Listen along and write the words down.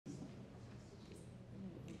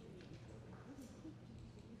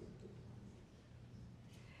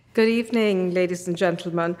Good evening, ladies and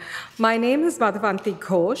gentlemen. My name is Madhavanti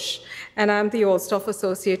Ghosh, and I'm the Ohlsdorf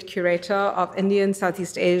Associate Curator of Indian,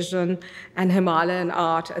 Southeast Asian, and Himalayan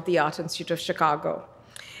art at the Art Institute of Chicago.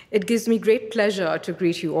 It gives me great pleasure to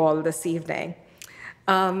greet you all this evening.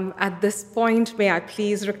 At this point, may I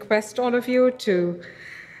please request all of you to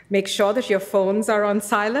make sure that your phones are on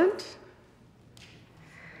silent?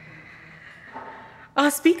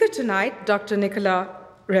 Our speaker tonight, Dr. Nicolas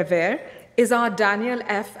Revire, is our Daniel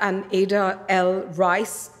F. and Ada L.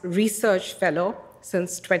 Rice Research Fellow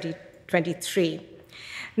since 2023.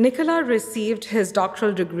 Nicolas received his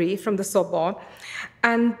doctoral degree from the Sorbonne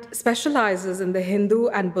and specializes in the Hindu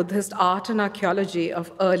and Buddhist art and archaeology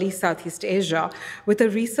of early Southeast Asia with a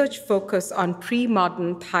research focus on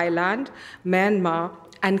pre-modern Thailand, Myanmar,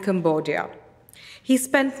 and Cambodia. He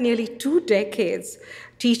spent nearly 2 decades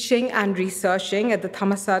teaching and researching at the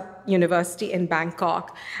Thammasat University in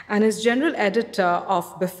Bangkok, and is general editor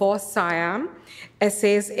of Before Siam,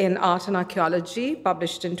 Essays in Art and Archaeology,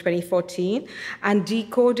 published in 2014, and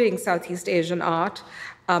Decoding Southeast Asian Art,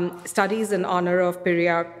 Studies in Honor of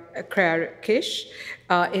Pirya Kish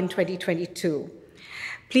in 2022.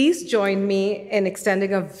 Please join me in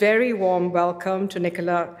extending a very warm welcome to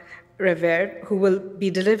Nicolas Revire, who will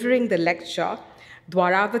be delivering the lecture,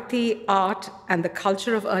 Dvāravatī, Art and the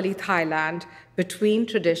Culture of Early Thailand, Between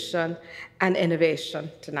Tradition and Innovation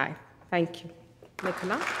tonight. Thank you.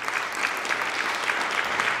 Nicolas?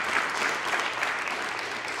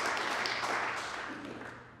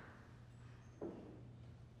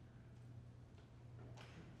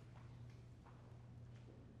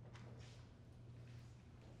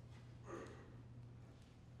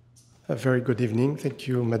 A very good evening. Thank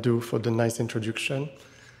you, Madhu, for the nice introduction.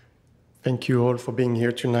 Thank you all for being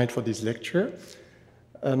here tonight for this lecture.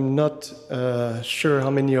 I'm not sure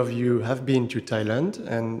how many of you have been to Thailand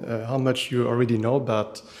and how much you already know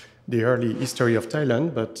about the early history of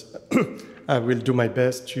Thailand, but I will do my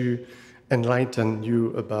best to enlighten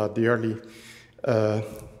you about the early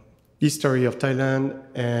history of Thailand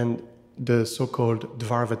and the so-called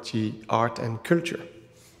Dvāravatī art and culture.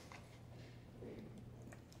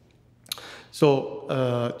 So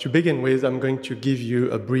to begin with, I'm going to give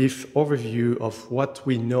you a brief overview of what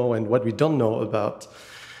we know and what we don't know about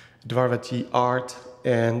Dvāravatī art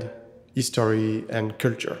and history and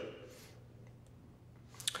culture.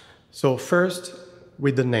 So first,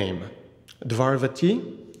 with the name. Dvāravatī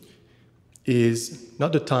is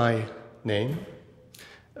not a Thai name.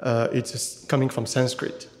 It's coming from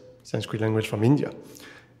Sanskrit language from India.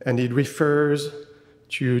 And it refers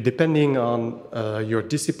to, depending on your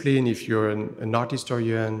discipline, if you're an art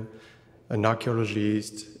historian, an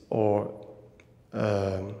archaeologist, or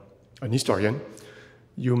an historian,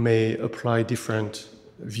 you may apply different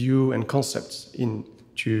view and concepts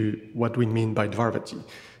into what we mean by Dvāravatī.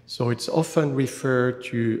 So it's often referred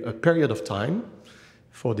to a period of time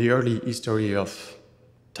for the early history of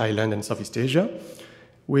Thailand and Southeast Asia,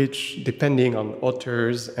 which, depending on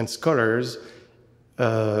authors and scholars,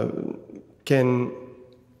 can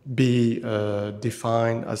be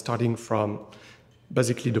defined as starting from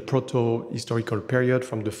basically the proto-historical period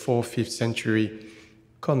from the 4th, 5th century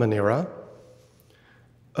Common Era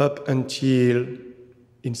up until,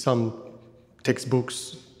 in some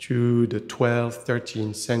textbooks, to the 12th,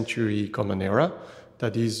 13th century Common Era,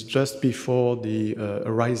 that is just before the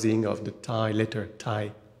arising of the later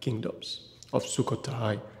Thai kingdoms of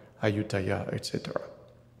Sukhothai, Ayutthaya, etc.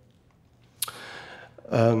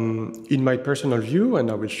 In my personal view,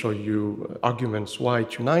 and I will show you arguments why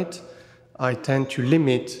tonight, I tend to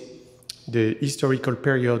limit the historical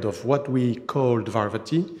period of what we call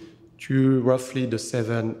Dvāravatī to roughly the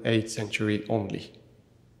 7th, 8th century only.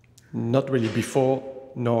 Not really before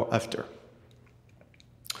nor after.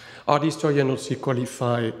 Art historians also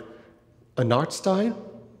qualify an art style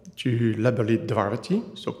to label it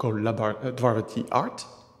Dvāravatī, so-called Dvāravatī art,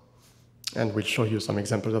 and we'll show you some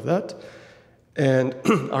examples of that. And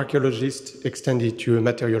archaeologists extend it to a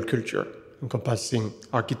material culture, encompassing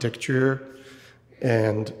architecture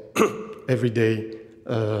and everyday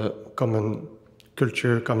common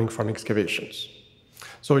culture coming from excavations.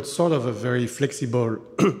 So it's sort of a very flexible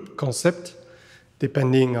concept,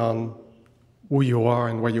 depending on who you are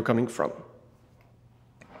and where you're coming from.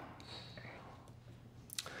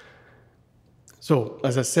 So,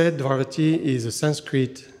 as I said, Dvāravatī is a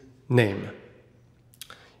Sanskrit name.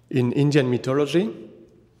 In Indian mythology,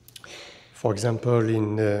 for example,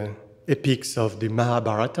 in the epics of the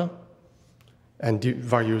Mahabharata and the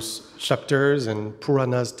various chapters and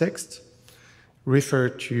Puranas texts, refer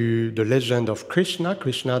to the legend of Krishna,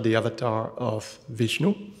 the avatar of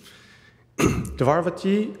Vishnu.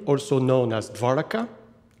 Dvāravatī, also known as Dvāraka,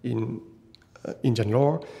 in Indian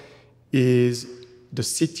lore, is the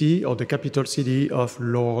city or the capital city of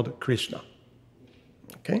Lord Krishna.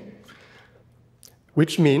 Okay?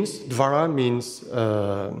 Which means, Dvara means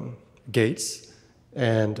gates,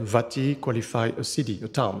 and Vati qualify a city, a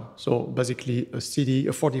town. So basically a city,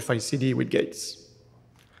 a fortified city with gates.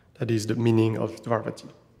 That is the meaning of Dvāravatī.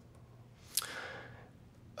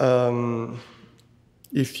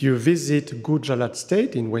 If you visit Gujarat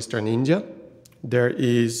state in western India, there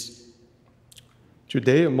is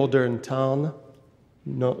today a modern town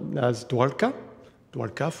known as Dwarka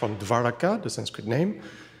from Dvāraka, the Sanskrit name,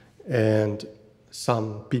 and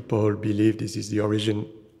some people believe this is the original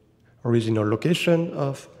location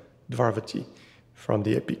of Dvāravatī from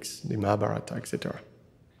the epics, the Mahabharata, etc.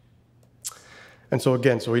 And so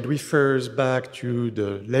again, it refers back to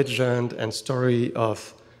the legend and story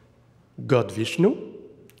of God Vishnu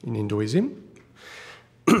in Hinduism,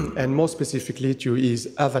 and more specifically to his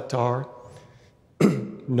avatar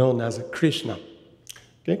known as Krishna.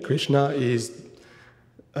 Okay, Krishna is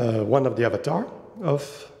one of the avatars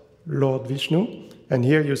of Lord Vishnu, and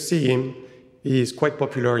here you see him. He is quite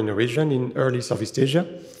popular in the region in early Southeast Asia,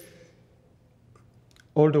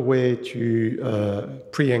 all the way to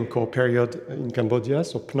pre-Angkor period in Cambodia.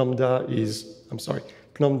 So Phnom Dha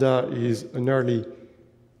is an early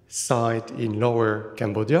site in lower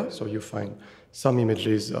Cambodia. So you find some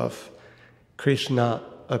images of Krishna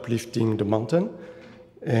uplifting the mountain.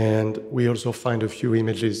 And we also find a few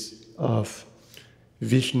images of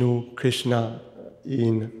Vishnu, Krishna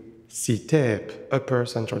in Sitep, upper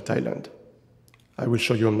central Thailand. I will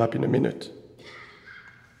show you a map in a minute.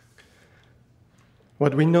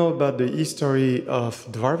 What we know about the history of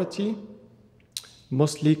Dvāravatī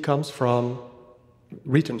mostly comes from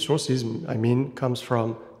written sources, comes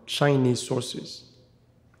from Chinese sources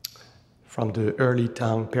from the early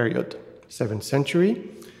Tang period, 7th century,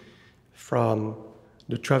 from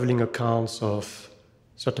the traveling accounts of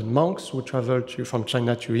certain monks who traveled from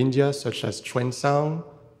China to India, such as Xuanzang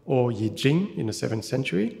or Yi Jing in the 7th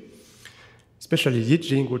century. Especially Yi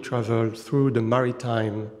Jing, who traveled through the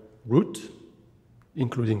maritime route,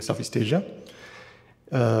 including Southeast Asia.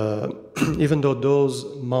 Even though those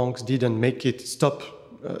monks didn't make it stop,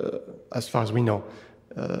 as far as we know,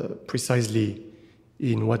 precisely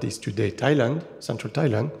in what is today Thailand, central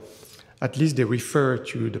Thailand, at least they refer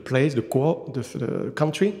to the place, the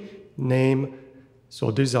country name.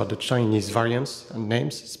 So these are the Chinese variants and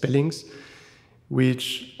names, spellings,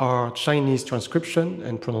 which are Chinese transcription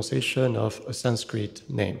and pronunciation of a Sanskrit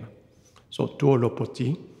name. So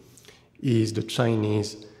Tuolopoti is the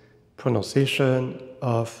Chinese pronunciation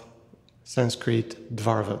of Sanskrit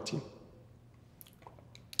Dvāravatī.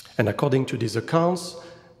 And according to these accounts,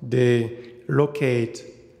 they locate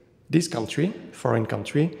this country, foreign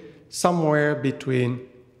country, somewhere between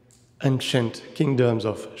ancient kingdoms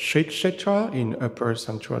of Kshetra in upper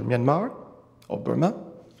central Myanmar or Burma,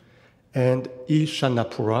 and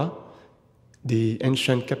Ishanapura, the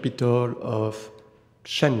ancient capital of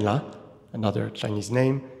Chenla, another Chinese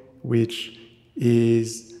name, which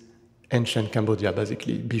is ancient Cambodia,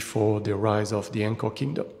 basically, before the rise of the Angkor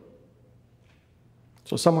kingdom.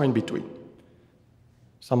 So somewhere in between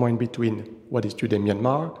what is today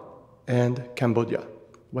Myanmar and Cambodia.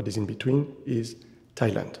 What is in between is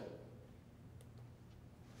Thailand.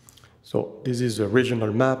 So this is a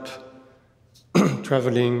regional map,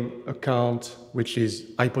 traveling account, which is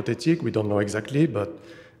hypothetical. We don't know exactly, but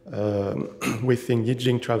we think Yi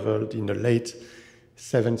Jing traveled in the late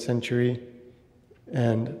 7th century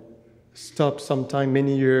and stopped sometime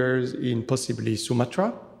many years in possibly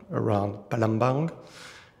Sumatra, around Palembang,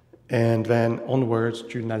 and then onwards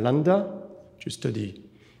to Nalanda to study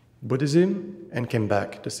Buddhism, and came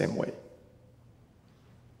back the same way.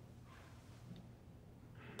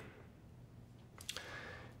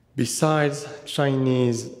 Besides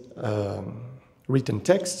Chinese written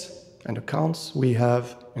texts and accounts, we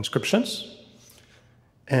have inscriptions.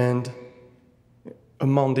 And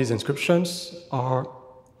among these inscriptions are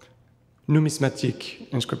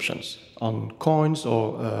numismatic inscriptions on coins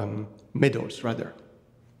or medals, rather,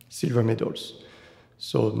 silver medals.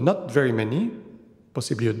 So not very many,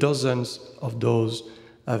 possibly dozens of those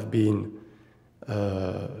have been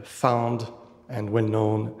found and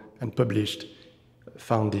well-known and published,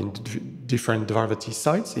 found in different Dvāravatī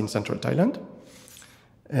sites in central Thailand.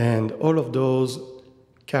 And all of those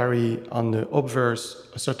carry on the obverse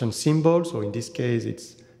a certain symbol. So in this case,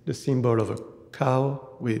 it's the symbol of a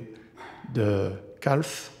cow with the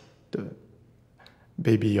calf, the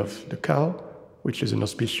baby of the cow, which is an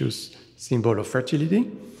auspicious symbol of fertility.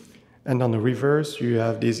 And on the reverse, you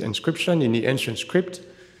have this inscription in the ancient script,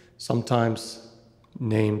 sometimes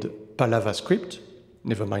named Pallava script,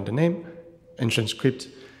 never mind the name, ancient script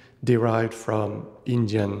derived from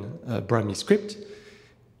Indian Brahmi script,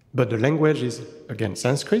 but the language is again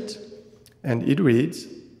Sanskrit, and it reads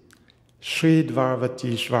Shri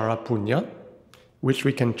Dvāravatī Shvara Punya, which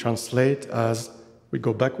we can translate as, we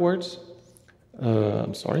go backwards,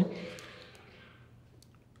 I'm sorry,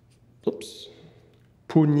 oops,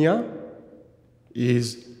 Punya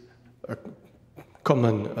is a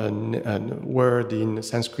common word in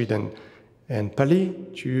Sanskrit and Pali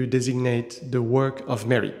to designate the work of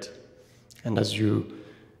merit. And as you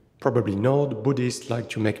probably know, the Buddhists like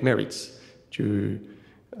to make merits to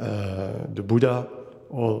the Buddha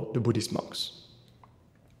or the Buddhist monks.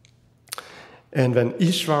 And then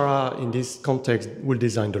Ishvara, in this context, will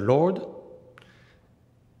design the Lord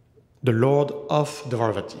of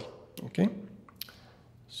Dvāravatī. Okay?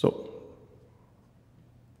 So,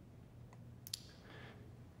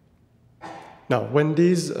 now, when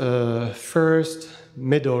these first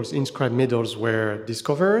medals, inscribed medals, were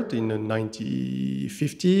discovered in the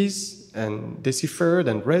 1950s and deciphered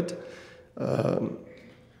and read,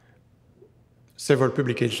 several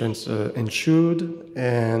publications ensued,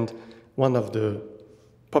 and one of the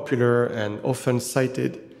popular and often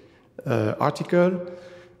cited article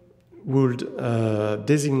would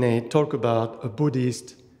talk about a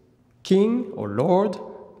Buddhist king or lord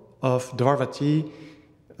of Dvāravatī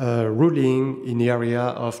ruling in the area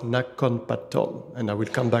of Nakhon Pathom. And I will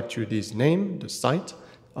come back to this name, the site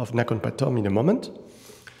of Nakhon Pathom, in a moment,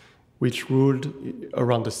 which ruled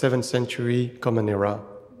around the 7th century Common Era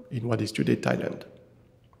in what is today Thailand.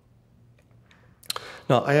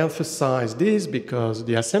 Now, I emphasize this because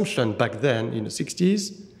the assumption back then in the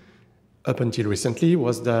 60s, up until recently,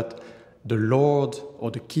 was that the lord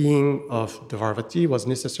or the king of Dvāravatī was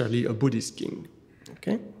necessarily a Buddhist king.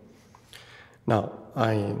 Okay? Now,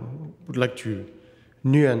 I would like to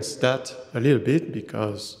nuance that a little bit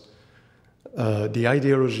because the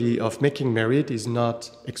ideology of making merit is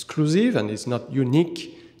not exclusive and is not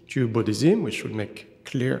unique to Buddhism. We should make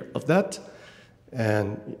clear of that.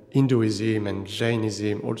 And Hinduism and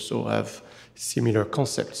Jainism also have similar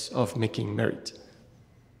concepts of making merit.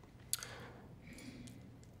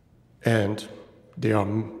 And there are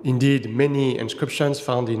indeed many inscriptions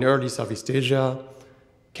found in early Southeast Asia,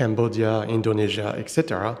 Cambodia, Indonesia,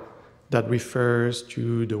 etc., that refers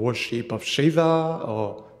to the worship of Shiva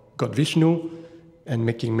or God Vishnu and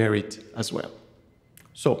making merit as well.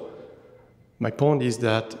 So, my point is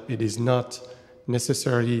that it is not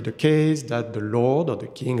necessarily the case that the Lord or the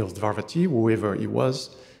king of Dvāravatī, whoever he was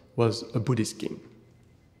a Buddhist king.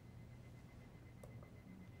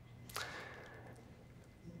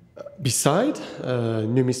 Beside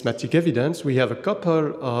numismatic evidence, we have a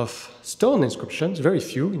couple of stone inscriptions, very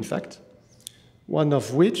few in fact, one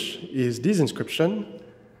of which is this inscription,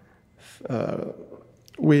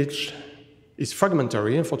 which is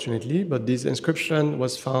fragmentary, unfortunately, but this inscription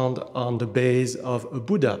was found on the base of a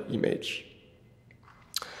Buddha image.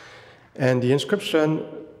 And the inscription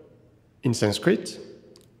in Sanskrit,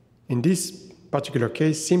 in this particular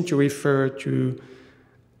case, seemed to refer to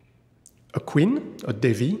a queen, a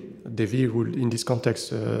Devi. A Devi would, in this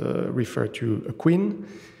context, refer to a queen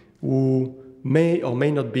who may or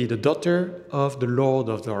may not be the daughter of the Lord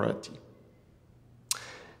of Dvāravatī.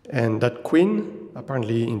 And that queen,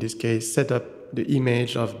 apparently in this case, set up the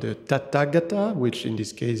image of the Tathagata, which in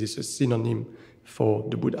this case is a synonym for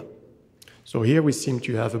the Buddha. So here we seem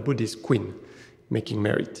to have a Buddhist queen making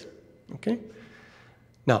merit. Okay?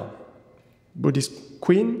 Now, Buddhist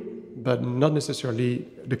queen, but not necessarily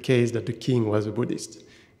the case that the king was a Buddhist.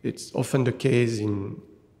 It's often the case in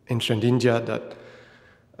ancient India that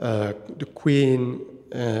the queen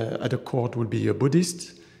at the court would be a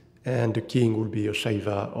Buddhist and the king would be a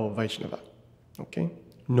Shaiva or Vaishnava. Okay?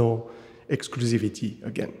 No exclusivity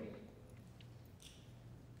again.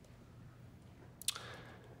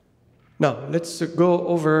 Now, let's go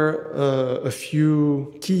over a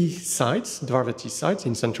few key sites, Dvāravatī sites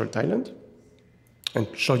in central Thailand, and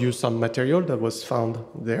show you some material that was found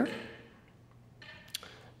there.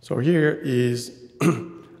 So here is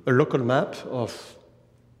a local map of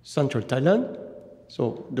central Thailand,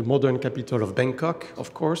 so the modern capital of Bangkok,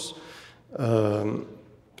 of course,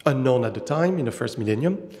 unknown at the time in the first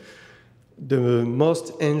millennium. The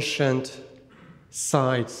most ancient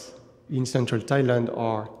sites in central Thailand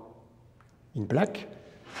are in black,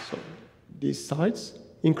 so these sites,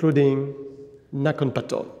 including Nakhon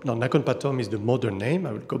Pathom. Now, Nakhon Pathom is the modern name.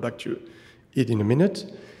 I will go back to it in a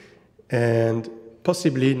minute. And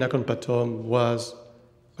possibly Nakhon Pathom was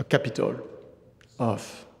a capital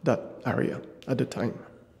of that area at the time.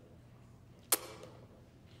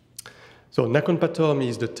 So Nakhon Pathom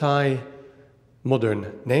is the Thai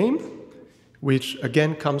modern name, which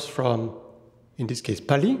again comes from, in this case,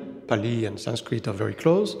 Pali. Pali and Sanskrit are very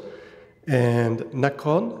close. And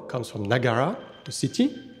Nakhon comes from Nagara, the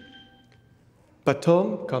city.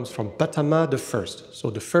 Pathom comes from Patama, the first. So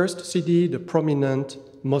the first city, the prominent,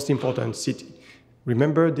 most important city.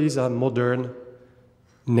 Remember, these are modern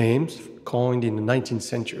names coined in the 19th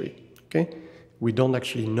century. Okay? We don't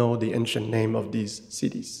actually know the ancient name of these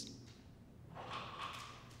cities.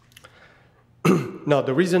 Now,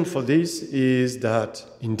 the reason for this is that,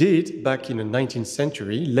 indeed, back in the 19th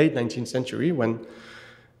century, late 19th century, when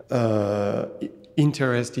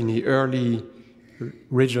interest in the early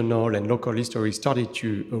regional and local history started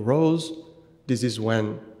to arise, this is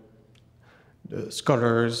when the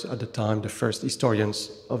scholars at the time, the first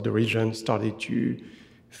historians of the region, started to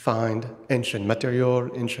find ancient material,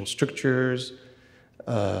 ancient structures,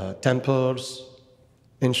 temples,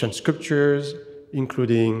 ancient sculptures,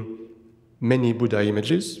 including many Buddha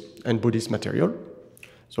images and Buddhist material.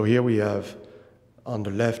 So here we have on the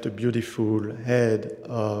left a beautiful head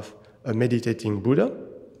of a meditating Buddha,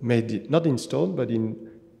 made not in stone but in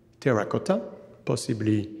terracotta,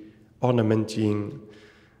 possibly ornamenting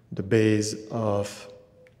the base of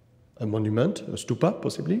a monument, a stupa,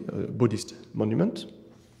 possibly, a Buddhist monument.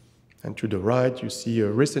 And to the right, you see a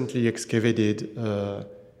recently excavated,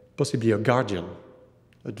 possibly a guardian,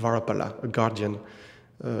 a Dvārapala, a guardian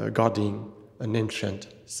guarding an ancient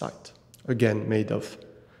site, again made of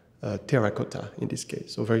terracotta in this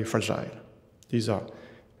case, so very fragile. These are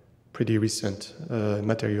pretty recent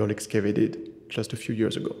material excavated just a few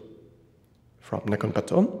years ago from Nakhon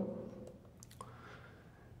Pathom.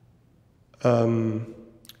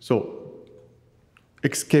 So,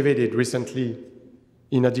 excavated recently,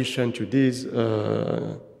 in addition to these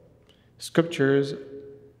sculptures,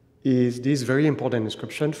 is this very important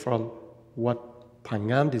inscription from Wat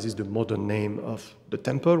Phang. This is the modern name of the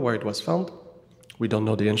temple where it was found. We don't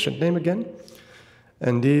know the ancient name again.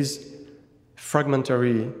 And this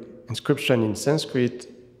fragmentary inscription in Sanskrit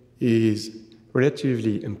is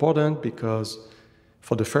relatively important because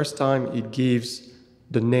for the first time it gives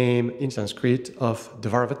the name in Sanskrit of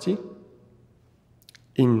Dvāravatī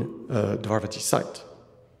in Dvāravatī site.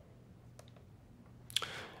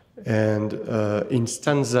 And in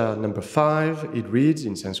stanza number 5, it reads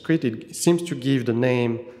in Sanskrit, it seems to give the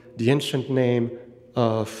name, the ancient name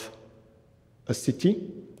of a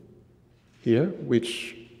city here,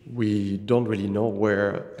 which we don't really know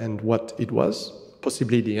where and what it was,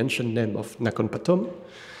 possibly the ancient name of Nakhon Pathom,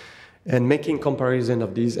 and making comparison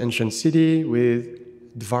of this ancient city with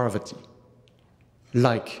Dvāravatī.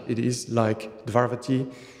 Like, it is like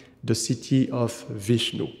Dvāravatī, the city of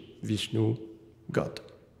Vishnu, God.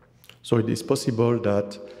 So it is possible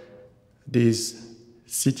that this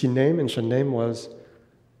city name, ancient name, was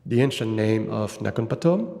the ancient name of Nakhon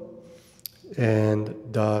Pathom, and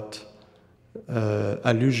that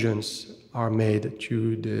allusions are made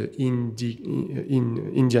to the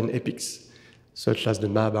Indian epics, such as the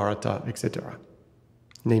Mahabharata, etc.,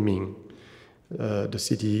 naming the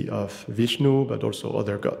city of Vishnu, but also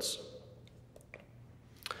other gods.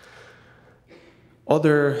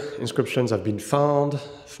 Other inscriptions have been found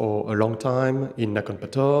for a long time in Nakhon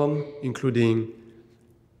Pathom, including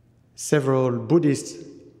several Buddhist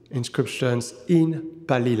inscriptions in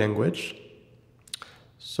Pali language.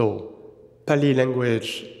 So, Pali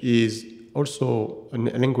language is also a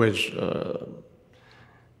language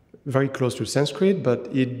very close to Sanskrit, but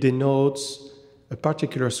it denotes a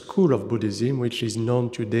particular school of Buddhism, which is known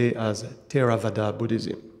today as Theravada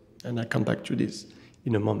Buddhism. And I'll come back to this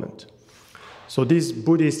in a moment. So these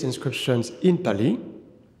Buddhist inscriptions in Pali,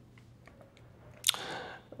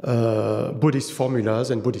 Buddhist formulas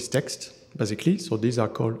and Buddhist texts, basically, so these are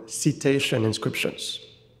called citation inscriptions.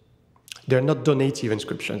 They're not donative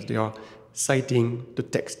inscriptions, they are citing the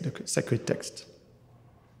text, the sacred text.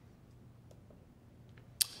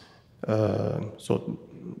 So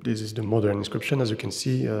this is the modern inscription, as you can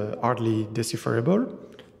see, hardly decipherable,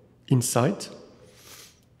 inside.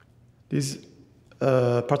 This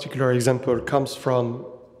particular example comes from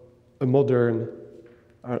a modern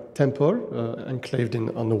temple enclaved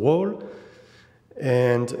on the wall.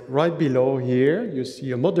 And right below here, you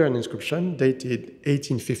see a modern inscription dated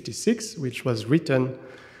 1856, which was written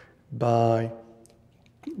by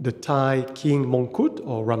the Thai King Mongkut,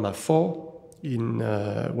 or Rama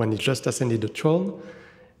IV, when he just ascended the throne.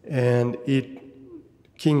 And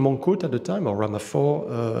King Mongkut at the time, or Rama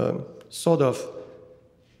IV, sort of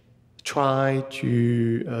tried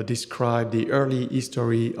to describe the early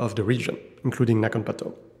history of the region, including Nakhon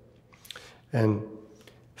Pathom. And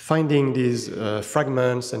finding these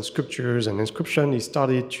fragments and sculptures and inscriptions, he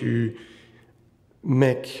started to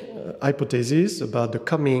make hypotheses about the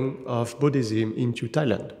coming of Buddhism into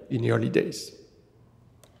Thailand in the early days.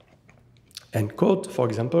 And quote, for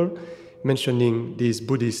example, mentioning these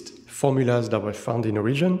Buddhist formulas that were found in the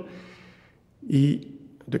region,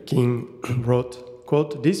 the king wrote,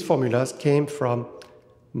 quote, "These formulas came from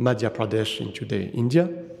Madhya Pradesh in today India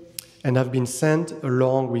and have been sent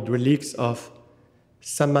along with relics of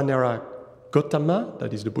Samanera Gautama,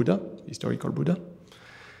 that is the Buddha, historical Buddha,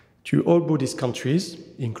 to all Buddhist countries,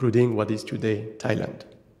 including what is today Thailand.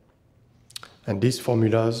 And these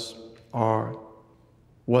formulas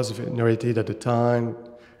was venerated at the time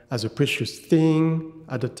as a precious thing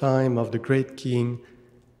at the time of the great king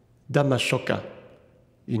Dhammashoka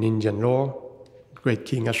in Indian lore, great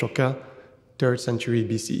king Ashoka, 3rd century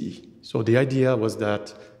BCE. So the idea was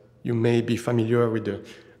that you may be familiar with the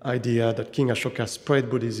idea that King Ashoka spread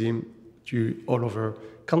Buddhism to all over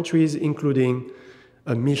countries, including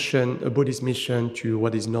a Buddhist mission to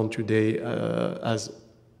what is known today as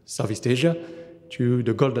Southeast Asia, to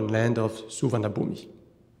the golden land of Suvarnabhumi.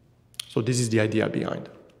 So this is the idea behind.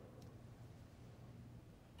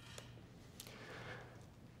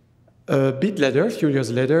 A bit later, a few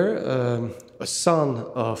years later, a son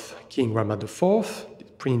of King Rama IV,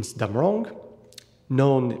 Prince Damrong,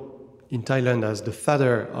 known in Thailand as the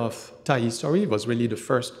father of Thai history, was really the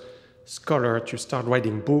first scholar to start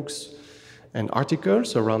writing books and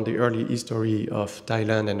articles around the early history of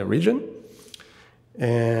Thailand and the region.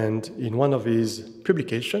 And in one of his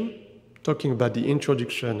publications, talking about the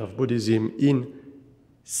introduction of Buddhism in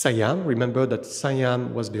Siam, remember that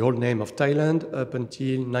Siam was the old name of Thailand up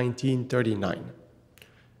until 1939.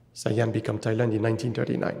 Siam became Thailand in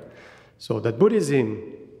 1939. So that Buddhism,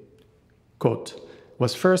 quote,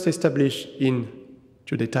 was first established in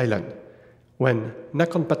today Thailand when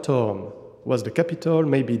Nakhon Pathom was the capital,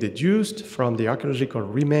 may be deduced from the archaeological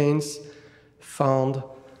remains found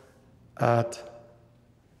at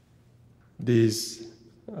this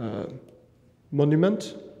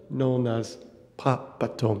monument known as Phra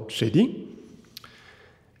Pathom Chedi,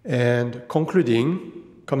 and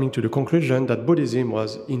coming to the conclusion that Buddhism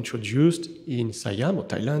was introduced in Siam or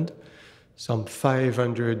Thailand some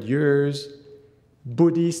 500 years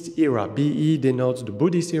Buddhist era. BE denotes the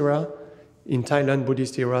Buddhist era. In Thailand,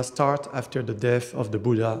 Buddhist era starts after the death of the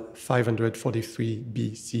Buddha, 543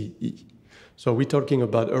 BCE. So we're talking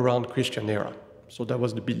about around Christian era. So that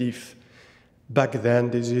was the belief back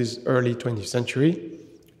then. This is early 20th century.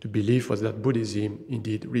 The belief was that Buddhism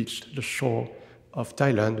indeed reached the shore of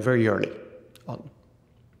Thailand very early on.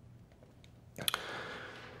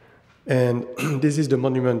 And this is the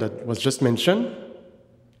monument that was just mentioned,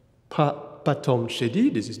 Phra Pathom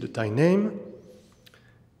Chedi. This is the Thai name,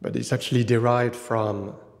 but it's actually derived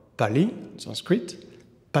from Pali, Sanskrit,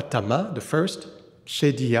 Patama, the first,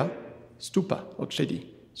 Chediya, stupa, or Chedi.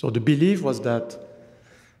 So the belief was that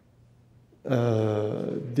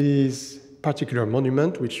this particular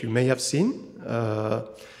monument, which you may have seen,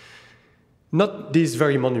 not this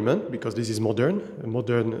very monument, because this is modern, a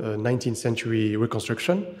modern 19th century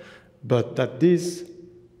reconstruction, but that this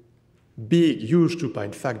big, huge stupa,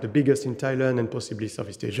 in fact, the biggest in Thailand and possibly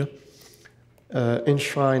Southeast Asia,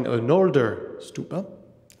 enshrine an older stupa,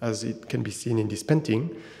 as it can be seen in this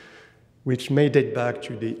painting, which may date back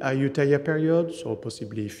to the Ayutthaya period, so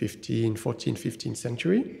possibly 14th, 15th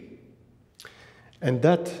century. And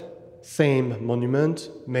that same monument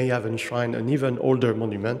may have enshrined an even older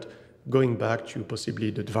monument going back to possibly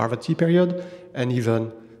the Dvāravatī period and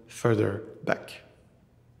even further back,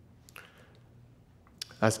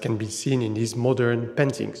 as can be seen in these modern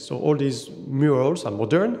paintings. So all these murals are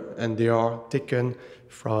modern, and they are taken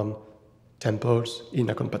from temples in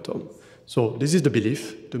Nakhon Pathom. So this is the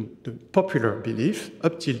belief, the popular belief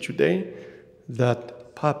up till today,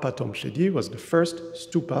 that Phra Pathom Chedi was the first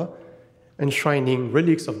stupa enshrining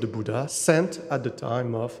relics of the Buddha sent at the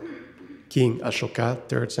time of King Ashoka,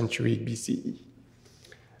 3rd century BCE,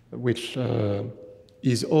 which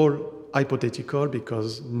is all hypothetical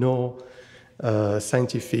because no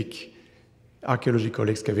scientific archaeological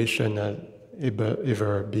excavation has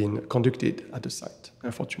ever been conducted at the site,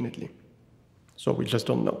 unfortunately. So we just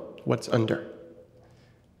don't know what's under.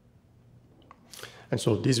 And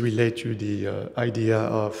so this relates to the idea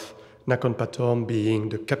of Nakhon Pathom being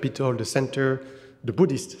the capital, the center, the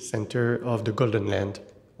Buddhist center of the Golden Land,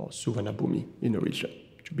 or Suvarnabhumi in the region,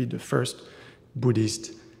 to be the first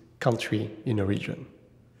Buddhist country in the region.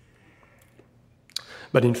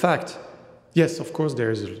 But in fact, yes, of course,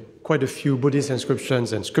 there's quite a few Buddhist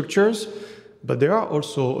inscriptions and sculptures, but there are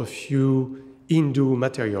also a few Hindu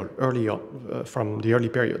material earlier from the early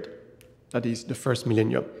period, that is the first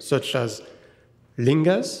millennium, such as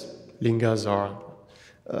lingas. Lingas are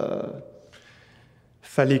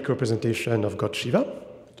phallic representation of God Shiva.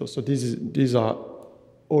 So these are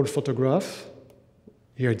all photographs.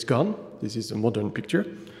 Here it's gone. This is a modern picture.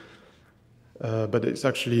 But it's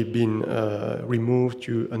actually been removed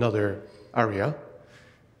to another area.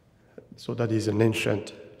 So that is an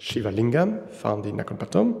ancient Shiva Lingam found in Nakhon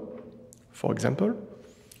Pathom, for example,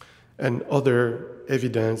 and other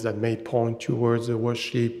evidence that may point towards the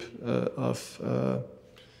worship of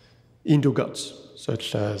Hindu gods,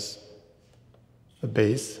 such as a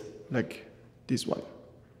base like this one.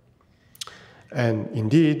 And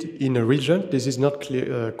indeed, in a region, this is not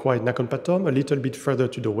clear, quite Nakhon Pathom, a little bit further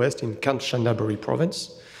to the west in Kanchanaburi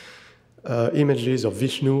province, images of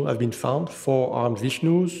Vishnu have been found, 4-armed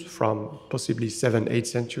Vishnus from possibly 7th, 8th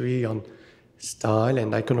century on style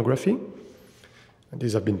and iconography. And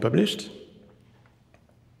these have been published.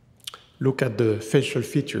 Look at the facial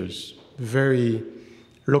features, very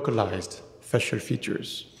localized facial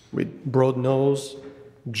features with broad nose,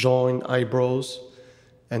 joined eyebrows,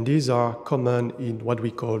 and these are common in what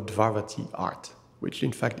we call Dvāravatī art, which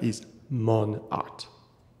in fact is Mon art.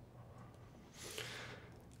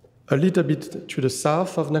 A little bit to the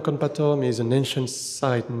south of Nakhon Pathom is an ancient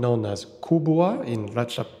site known as Kubua in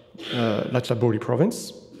Ratchaburi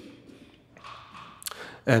province.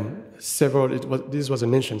 And this was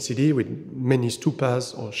an ancient city with many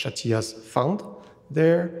stupas or shatyas found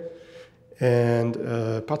there. And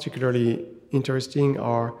particularly interesting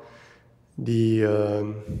are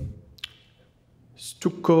the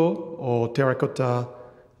stucco or terracotta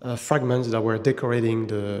fragments that were decorating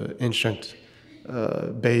the ancient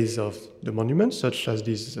base of the monument, such as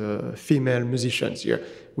these female musicians here,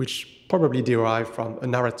 which probably derive from a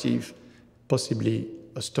narrative, possibly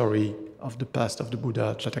a story of the past of the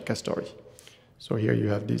Buddha, Jataka story. So here you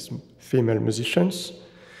have these female musicians.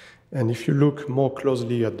 And if you look more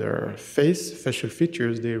closely at their facial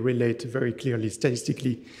features, they relate very clearly,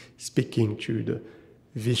 statistically speaking, to the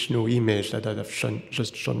Vishnu image that I have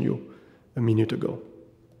just shown you a minute ago.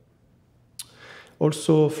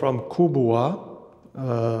 Also from Kubua,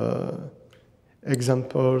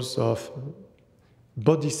 examples of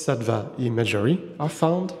bodhisattva imagery are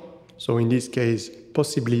found. So in this case,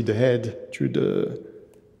 possibly the head to the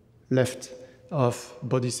left of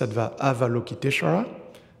Bodhisattva Avalokiteshvara,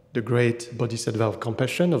 the great bodhisattva of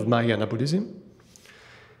compassion of Mahayana Buddhism.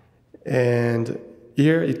 And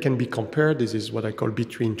here it can be compared, this is what I call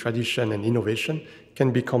between tradition and innovation,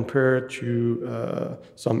 can be compared to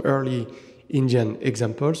some early Indian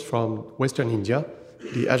examples from Western India,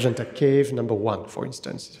 the Ajanta cave #1, for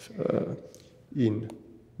instance, in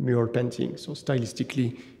mural painting. So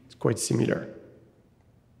stylistically, it's quite similar.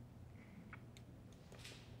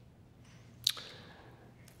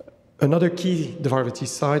 Another key Dvāravatī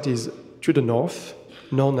site is to the north,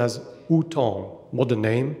 known as Utong, modern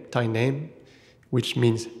name, Thai name, which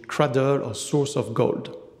means cradle or source of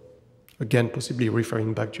gold. Again, possibly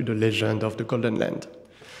referring back to the legend of the Golden Land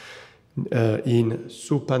in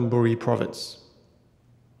Suphanburi province.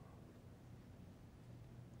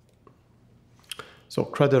 So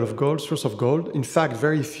cradle of gold, source of gold. In fact,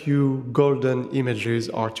 very few golden images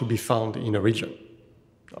are to be found in a region.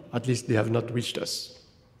 At least they have not reached us.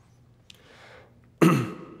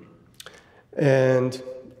 And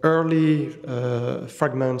early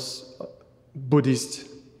fragments, Buddhist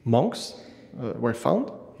monks were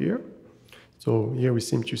found here. So here we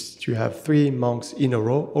seem to have 3 monks in a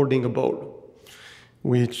row holding a bowl,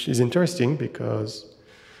 which is interesting because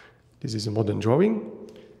this is a modern drawing,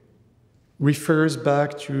 refers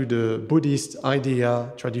back to the Buddhist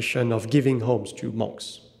idea, tradition of giving homes to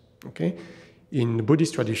monks. Okay? In the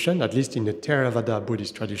Buddhist tradition, at least in the Theravada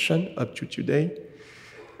Buddhist tradition up to today,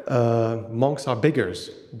 monks are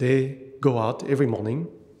beggars. They go out every morning,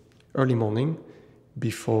 early morning,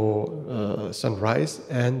 before sunrise,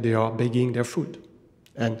 and they are begging their food.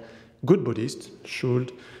 And good Buddhists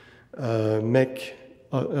should make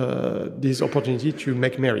this opportunity to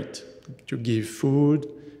make merit, to give food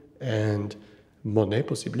and money,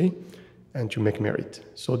 possibly, and to make merit.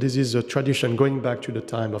 So this is a tradition going back to the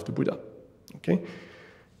time of the Buddha. Okay?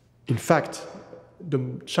 In fact, the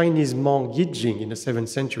Chinese monk Yijing in the 7th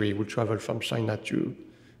century would travel from China to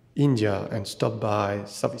India and stop by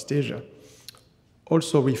Southeast Asia,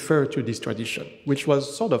 also refer to this tradition, which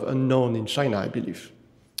was sort of unknown in China, I believe,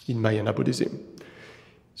 in Mahayana Buddhism.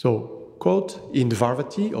 So, quote, in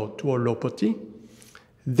Dvāravatī or Tuolopoti,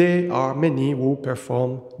 there are many who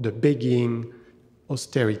perform the begging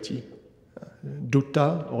austerity,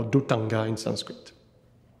 dutta or dutanga in Sanskrit.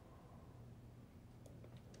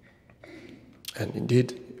 And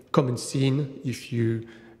indeed, common scene if you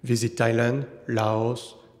visit Thailand,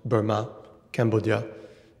 Laos, Burma, Cambodia,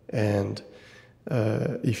 and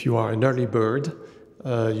if you are an early bird,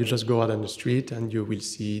 you just go out on the street and you will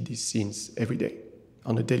see these scenes every day,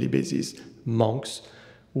 on a daily basis. Monks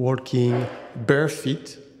walking bare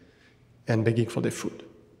feet and begging for their food.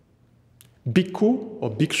 Bhikkhu or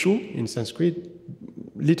bhikshu in Sanskrit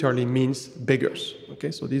literally means beggars. Okay,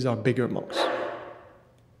 so these are beggar monks.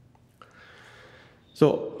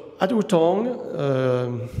 So at Wutong,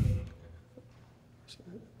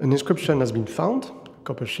 an inscription has been found, a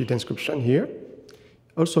copper sheet inscription here,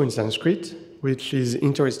 also in Sanskrit, which is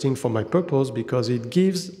interesting for my purpose because it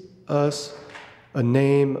gives us a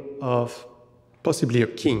name of possibly a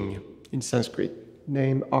king in Sanskrit,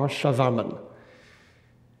 named Arshavarman.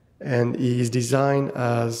 And he is designed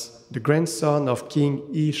as the grandson of King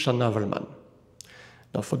Ishanavalman.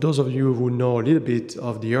 Now, for those of you who know a little bit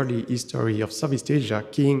of the early history of Southeast Asia,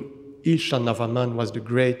 King Ishanavalman was the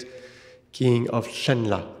great king of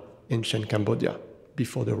Shenla, ancient Cambodia,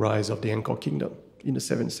 before the rise of the Angkor kingdom in the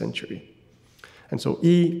 7th century. And so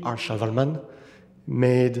Arshavarman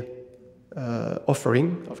made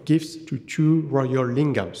offering of gifts to 2 royal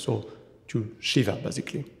lingams, so to Shiva,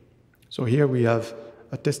 basically. So here we have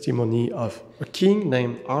a testimony of a king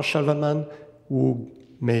named Arshavarman who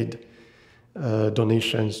made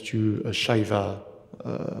donations to a Shiva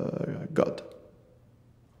god.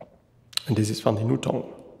 And this is found in Wutong.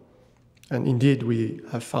 And indeed, we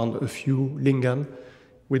have found a few lingam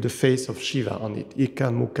with the face of Shiva on it, Ika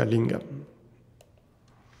Mukha lingam.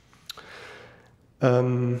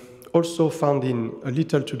 Also found in a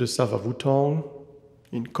little to the south of Wutong,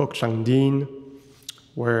 in Kok Chang Din,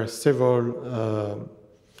 where several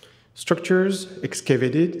structures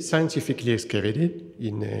excavated, scientifically excavated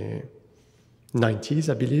in the 90s,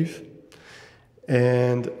 I believe.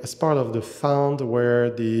 And as part of the found were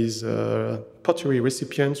these pottery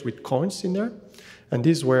recipients with coins in there. And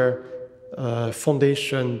these were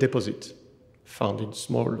foundation deposits found in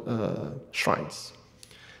small shrines.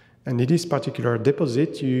 And in this particular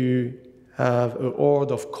deposit, you have a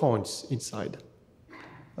hoard of coins inside.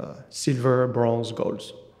 Silver, bronze,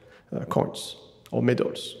 gold coins or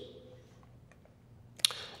medals.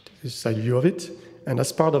 This is a side view of it. And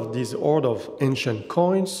as part of this hoard of ancient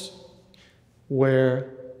coins were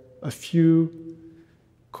a few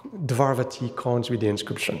Dvāravatī coins with the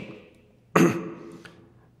inscription.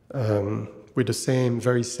 With the same,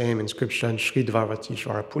 very same inscription, Sri Dvāravatī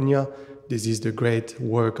Shvarapunya. This is the great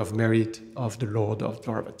work of merit of the Lord of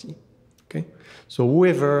Dvāravatī. Okay? So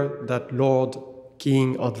whoever that Lord,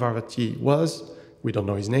 King of Dvāravatī was, we don't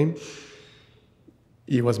know his name,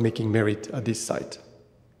 he was making merit at this site,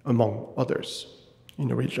 among others in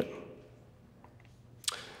the region.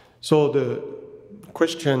 So the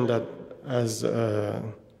question that has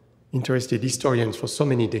interested historians for so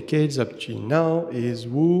many decades up to now is,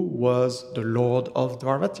 who was the Lord of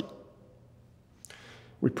Dvāravatī?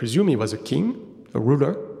 We presume he was a king, a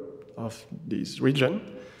ruler of this region,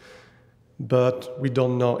 but we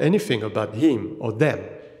don't know anything about him or them.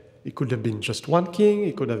 It could have been just one king,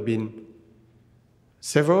 it could have been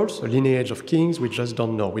several, a lineage of kings, we just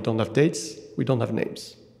don't know. We don't have dates, we don't have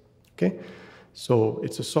names. Okay? So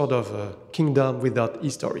it's a sort of a kingdom without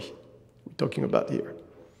history we're talking about here.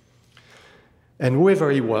 And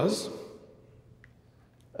whoever he was,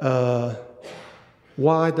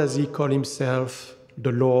 why does he call himself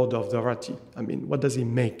the Lord of Dvāravatī? I mean, what does he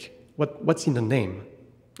make? What's in the name?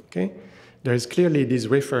 Okay? There is clearly this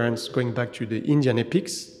reference going back to the Indian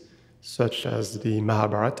epics, such as the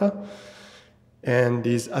Mahabharata, and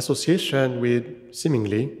this association with,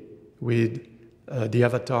 seemingly, with the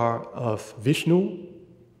avatar of Vishnu,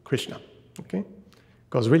 Krishna. Okay?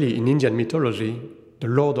 Because really, in Indian mythology, the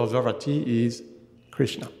Lord of Dvāravatī is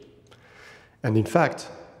Krishna. And in fact,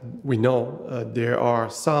 we know there are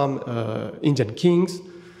some Indian kings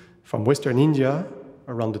from Western India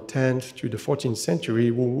around the 10th to the 14th century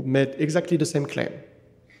who made exactly the same claim.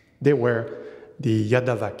 They were the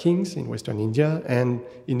Yadava kings in Western India, and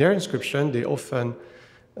in their inscription, they often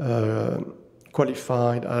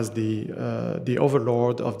qualified as the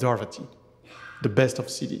overlord of Dvāravatī, the best of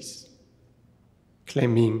cities,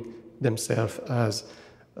 claiming themselves as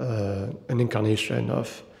an incarnation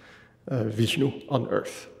of Vishnu on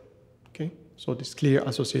earth. Okay? So this clear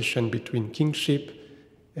association between kingship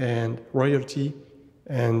and royalty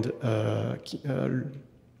and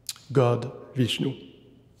God Vishnu.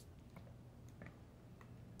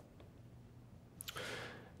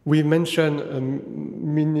 We mentioned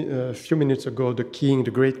a few minutes ago the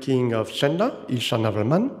great king of Shenla,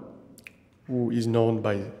 Ishanavalman, who is known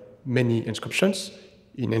by many inscriptions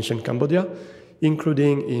in ancient Cambodia.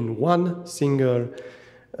 including in one single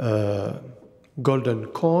golden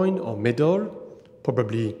coin or medal,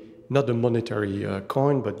 probably not a monetary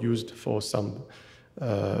coin, but used for some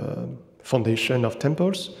foundation of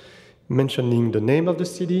temples, mentioning the name of the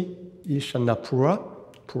city, Ishanapura.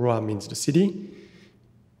 Pura means the city,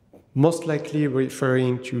 most likely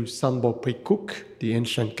referring to Samboprikuk, the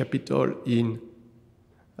ancient capital in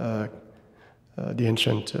the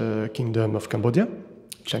ancient kingdom of Cambodia,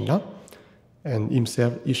 Changla, and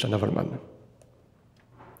himself Ishanavarman.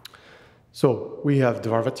 So we have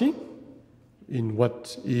Dvāravatī in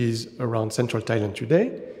what is around central Thailand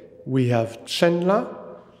today. We have Chenla.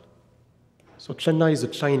 So Chenla is a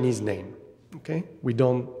Chinese name. Okay, we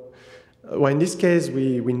don't. Well, in this case,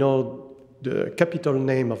 we know the capital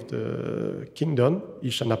name of the kingdom,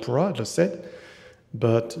 Ishanapura, I just said,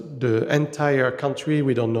 but the entire country,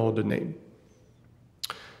 we don't know the name.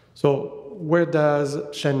 So where does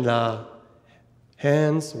Chenla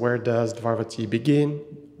end? Where does Dvāravatī begin?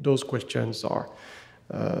 Those questions are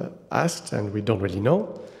asked, and we don't really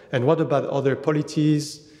know. And what about other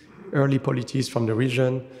polities, early polities from the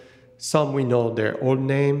region? Some we know their old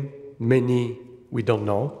name, many we don't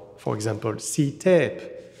know. For example, Sitep.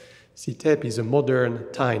 Sitep is a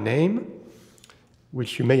modern Thai name,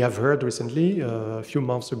 which you may have heard recently. A few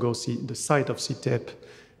months ago, the site of Sitep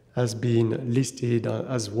has been listed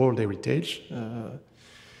as World Heritage,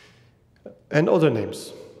 and other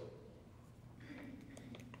names.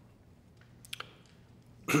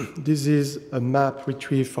 This is a map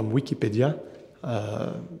retrieved from Wikipedia.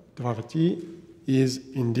 Dvāravatī is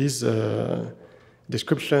in this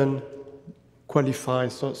description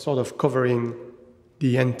qualifies sort of covering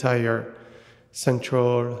the entire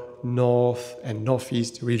central, north, and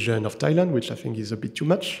northeast region of Thailand, which I think is a bit too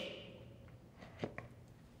much.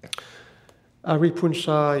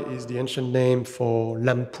 Aripunchai is the ancient name for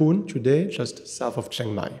Lamphun today, just south of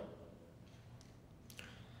Chiang Mai.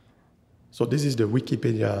 So this is the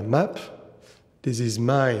Wikipedia map. This is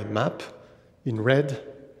my map in red.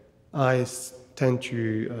 I tend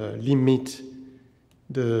to limit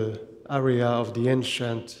the area of the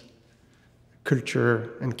ancient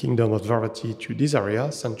culture and kingdom of Dvāravatī to this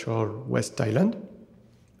area, central West Thailand,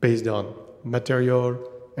 based on material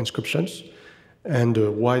inscriptions, and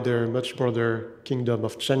the wider, much broader kingdom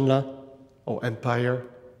of Chenla, or empire,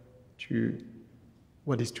 to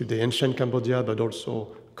what is today ancient Cambodia, but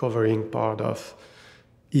also covering part of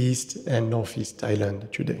East and Northeast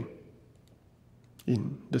Thailand today,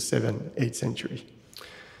 in the 7th, 8th century.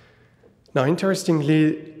 Now,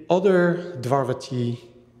 interestingly, other Dvāravatī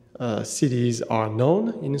cities are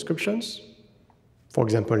known in inscriptions. For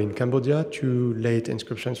example, in Cambodia, 2 late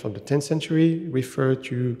inscriptions from the 10th century refer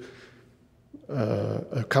to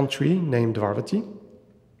a country named Dvāravatī.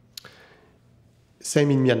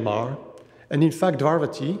 Same in Myanmar. And in fact,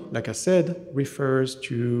 Dvāravatī, like I said, refers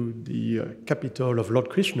to the capital of Lord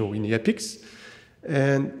Krishna in the epics.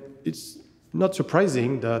 And it's not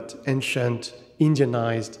surprising that ancient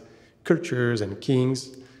Indianized cultures and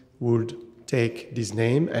kings would take this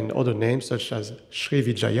name and other names such as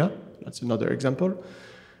Srivijaya, that's another example,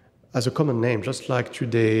 as a common name. Just like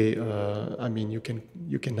today, I mean, you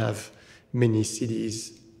can have many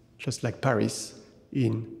cities, just like Paris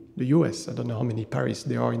in the US. I don't know how many Paris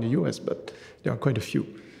there are in the US, but there are quite a few.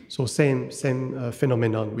 So same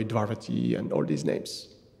phenomenon with Dvāravatī and all these names,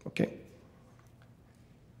 okay?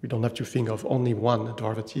 We don't have to think of only one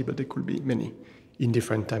Dvāravatī, but there could be many in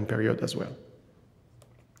different time period as well.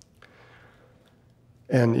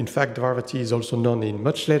 And in fact, Dvāravatī is also known in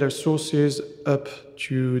much later sources up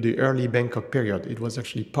to the early Bangkok period. It was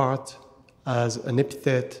actually part as an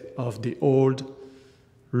epithet of the old,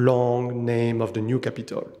 long name of the new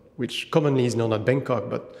capital, which commonly is known as Bangkok,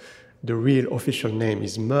 but the real official name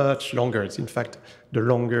is much longer. It's in fact the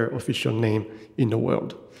longer official name in the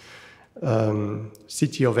world.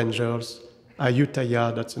 City of Angels,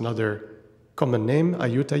 Ayutthaya, that's another common name,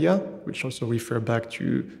 Ayutthaya, which also refer back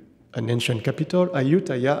to an ancient capital.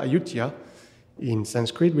 Ayutthaya in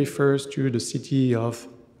Sanskrit refers to the city of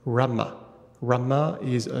Rama. Rama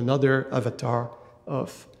is another avatar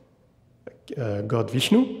of God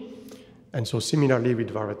Vishnu, and so similarly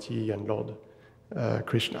with Dvāravatī and Lord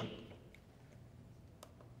Krishna.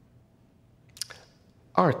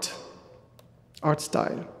 Art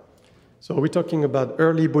style. So we're talking about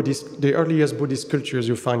the earliest Buddhist cultures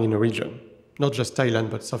you find in a region, not just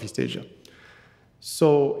Thailand, but Southeast Asia.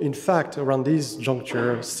 So in fact, around this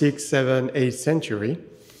juncture, 6th, 7th, 8th century,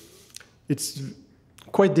 it's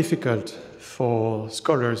quite difficult for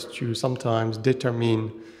scholars to sometimes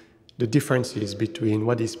determine the differences between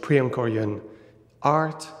what is pre-Angkorian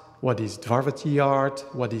art what is Dvāravatī art,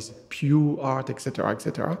 what is Pew art, etc.,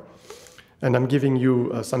 etc. And I'm giving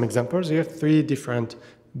you some examples here, 3 different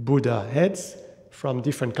Buddha heads from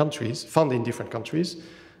different countries, found in different countries,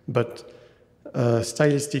 but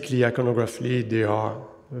stylistically, iconographically, they are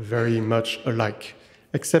very much alike,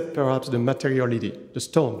 except perhaps the materiality. The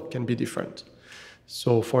stone can be different.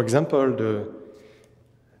 So, for example, the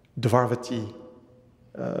Dvāravatī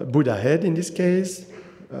Buddha head, in this case,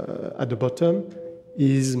 at the bottom,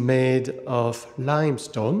 is made of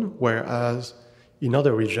limestone, whereas in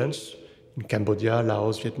other regions, in Cambodia,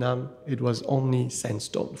 Laos, Vietnam, it was only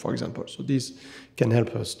sandstone, for example. So this can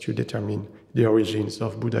help us to determine the origins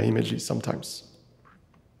of Buddha images sometimes.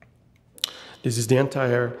 This is the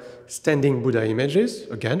entire standing Buddha images,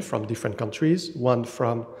 again, from different countries. One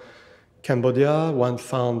from Cambodia, one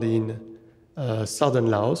found in southern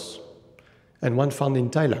Laos, and one found in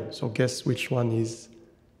Thailand. So guess which one is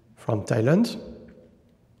from Thailand?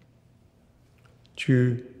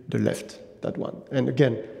 To the left, that one. And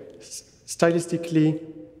again, stylistically,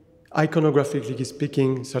 iconographically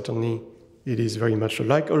speaking, certainly it is very much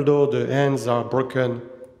alike. Although the hands are broken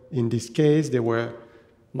in this case, they were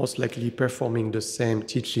most likely performing the same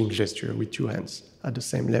teaching gesture with 2 hands at the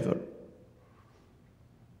same level.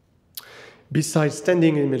 Besides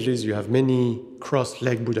standing images, you have many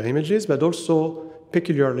cross-legged Buddha images, but also,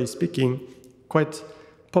 peculiarly speaking, quite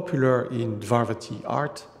popular in Dvāravatī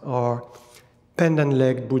art are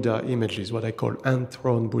pendant-legged Buddha images, what I call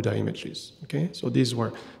enthroned Buddha images. Okay? So these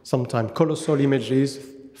were sometimes colossal images,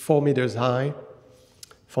 4 meters high,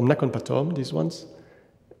 from Nakhon Pathom, these ones.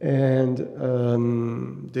 And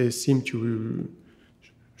they seem to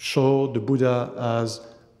show the Buddha as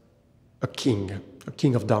a king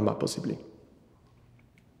of Dharma, possibly.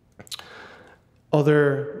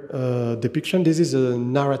 Other depiction, this is a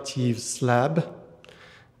narrative slab,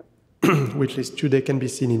 which is today can be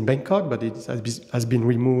seen in Bangkok, but it has been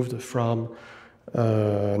removed from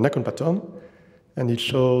Nakhon Pathom, and it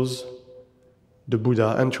shows the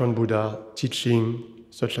Buddha, enthroned Buddha, teaching,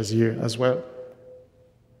 such as here as well,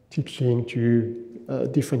 teaching to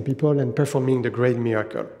different people and performing the great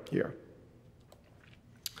miracle here.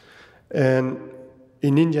 And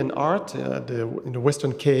in Indian art, in the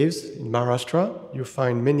Western caves in Maharashtra, you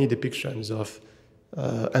find many depictions of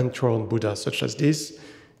enthroned Buddha, such as this.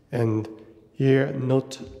 And here,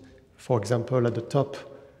 note, for example, at the top,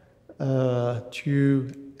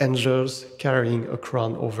 2 angels carrying a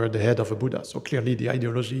crown over the head of a Buddha. So clearly the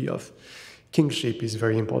ideology of kingship is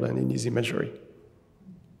very important in this imagery.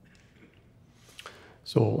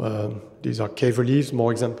 So these are cave reliefs,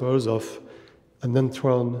 more examples of an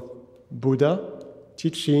enthroned Buddha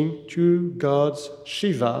teaching 2 gods,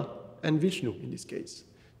 Shiva and Vishnu in this case,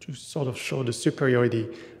 to sort of show the superiority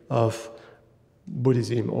of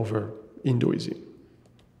Buddhism over Hinduism.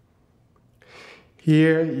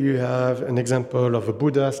 Here you have an example of a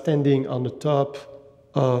Buddha standing on the top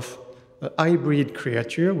of a hybrid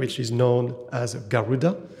creature, which is known as a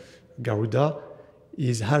Garuda. Garuda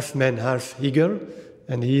is half man, half eagle,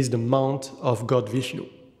 and he is the mount of God Vishnu.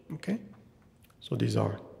 Okay? So these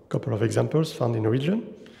are a couple of examples found in the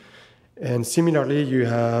region. And similarly, you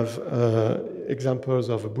have examples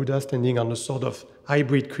of a Buddha standing on a sort of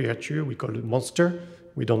hybrid creature. We call it monster.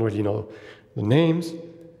 We don't really know the names.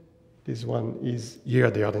 This one is here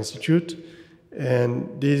at the Art Institute.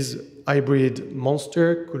 And this hybrid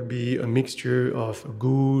monster could be a mixture of a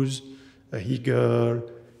goose, a eagle,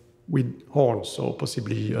 with horns, so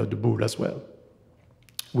possibly the bull as well.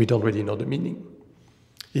 We don't really know the meaning.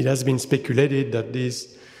 It has been speculated that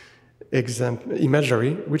this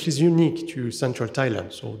imagery, which is unique to central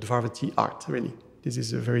Thailand, so Dvāravatī art, really. This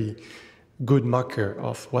is a very good marker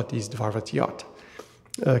of what is Dvāravatī art.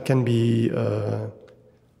 Can be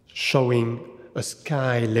showing a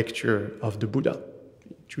sky lecture of the Buddha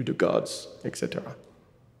to the gods, etc.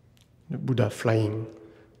 The Buddha flying.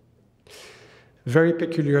 Very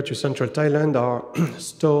peculiar to central Thailand are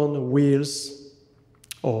stone wheels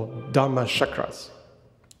or Dharma chakras.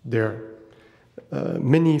 There are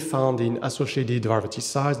many found in associated Dvāravatī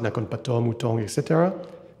sites, Nakhon Pathom, Utong, etc.,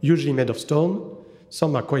 usually made of stone.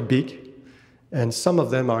 Some are quite big, and some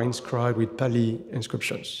of them are inscribed with Pali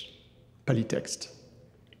inscriptions, Pali text.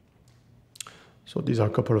 So these are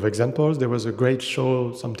a couple of examples. There was a great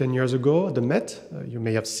show some 10 years ago at the Met. You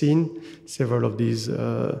may have seen several of these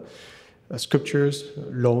sculptures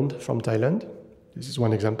loaned from Thailand. This is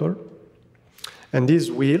one example. And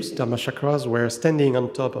these wheels, Dharma chakras, were standing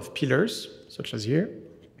on top of pillars, such as here.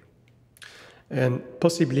 And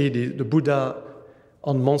possibly the Buddha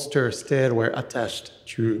on monster stele were attached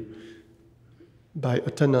by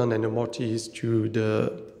a tenon and a mortise to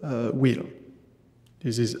the wheel.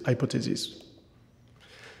 This is hypothesis.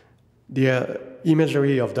 The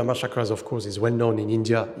imagery of Dharma chakras, of course, is well known in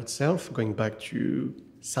India itself, going back to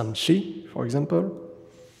Sanchi, for example.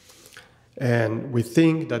 And we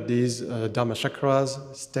think that these Dharma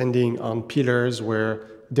chakras standing on pillars were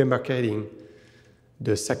demarcating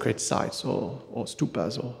the sacred sites or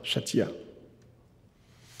stupas or shatya.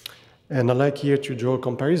 And I'd like here to draw a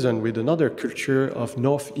comparison with another culture of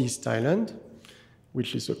northeast Thailand,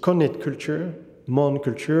 which is a Konit culture, Mon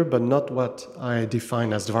culture, but not what I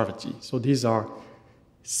define as Dvāravatī. So these are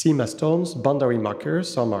sima stones, boundary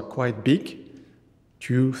markers. Some are quite big,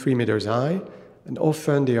 2-3 meters high, and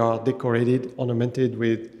often they are decorated, ornamented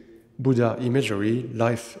with Buddha imagery,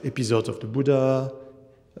 life episodes of the Buddha,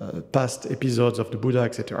 past episodes of the Buddha,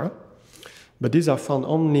 etc. But these are found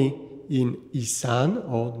only in Isan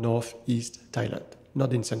or northeast Thailand,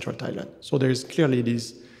 not in central Thailand. So there is clearly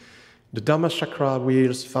the Dharma chakra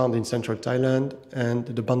wheels found in central Thailand and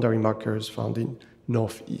the boundary markers found in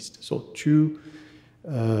northeast. So two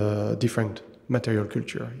different material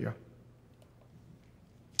culture here.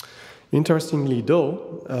 Interestingly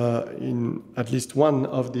though, in at least one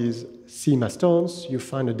of these sima stones, you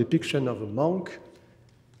find a depiction of a monk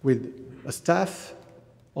with a staff,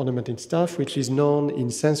 ornamented staff, which is known in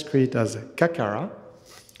Sanskrit as kakara.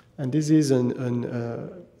 And this is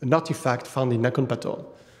an artifact found in Nakhon Pathom.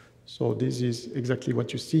 So this is exactly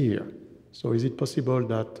what you see here. So is it possible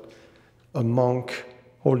that a monk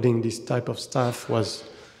holding this type of staff was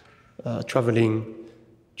traveling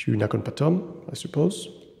to Nakhon Pathom, I suppose?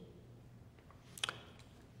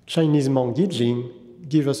 Chinese monk Yijing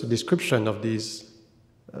give us a description of this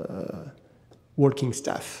walking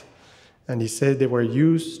staff. And he said they were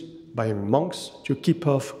used by monks to keep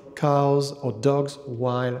off cows or dogs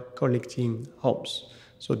while collecting alms.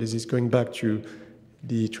 So this is going back to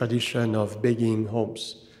the tradition of begging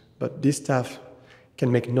alms. But this staff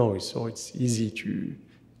can make noise, so it's easy to,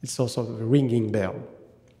 it's also a ringing bell.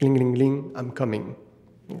 Gling, gling, gling, I'm coming.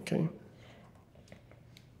 Okay.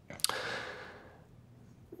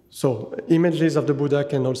 So images of the Buddha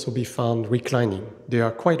can also be found reclining. They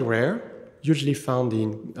are quite rare, usually found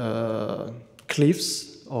in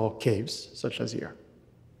cliffs or caves, such as here,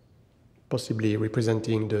 possibly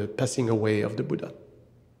representing the passing away of the Buddha.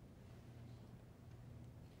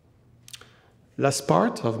 Last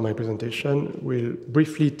part of my presentation will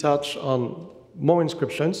briefly touch on more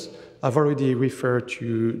inscriptions. I've already referred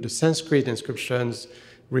to the Sanskrit inscriptions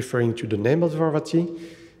referring to the name of Dvāravatī,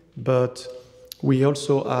 but we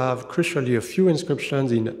also have, crucially, a few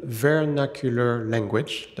inscriptions in vernacular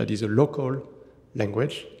language, that is a local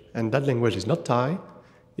language, and that language is not Thai,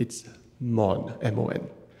 it's Mon, M-O-N.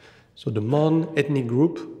 So the Mon ethnic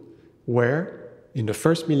group were, in the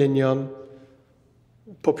first millennium,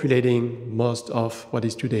 populating most of what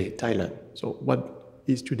is today Thailand. So what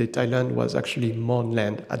is today Thailand was actually Mon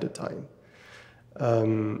land at the time.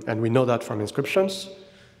 And we know that from inscriptions,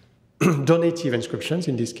 donative inscriptions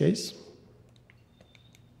in this case,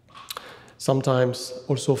 sometimes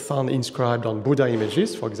also found inscribed on Buddha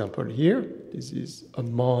images. For example, here, this is a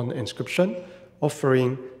Mon inscription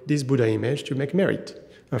offering this Buddha image to make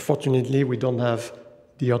merit. Unfortunately, we don't have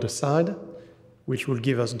the other side, which will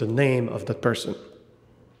give us the name of that person.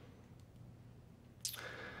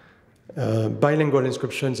 Bilingual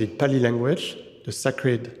inscriptions in Pali language, the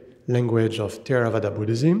sacred language of Theravada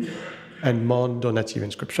Buddhism, and Mon donative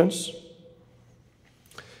inscriptions.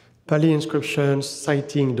 Pali inscriptions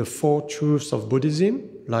citing the 4 truths of Buddhism,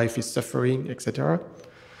 life is suffering, etc.,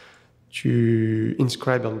 to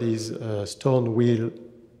inscribe on these stone wheel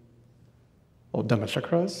or Dhamma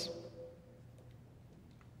chakras,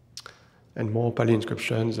 and more Pali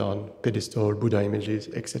inscriptions on pedestal, Buddha images,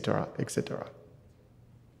 etc., etc.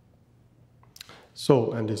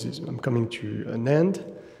 So, and this is, I'm coming to an end,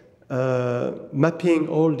 mapping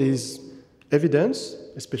all this evidence,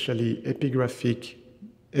 especially epigraphic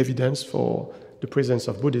evidence for the presence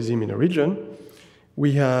of Buddhism in a region,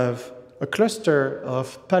 we have a cluster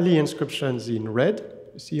of Pali inscriptions in red.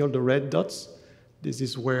 You see all the red dots? This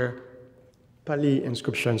is where Pali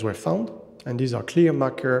inscriptions were found, and these are clear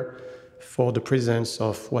marker for the presence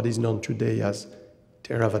of what is known today as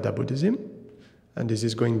Theravada Buddhism, and this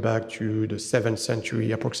is going back to the 7th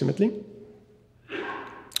century approximately.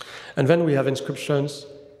 And then we have inscriptions,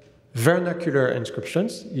 vernacular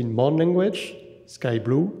inscriptions in Mon language, sky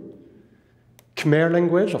blue, Khmer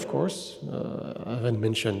language, of course, I haven't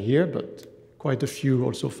mentioned here, but quite a few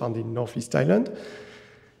also found in Northeast Thailand.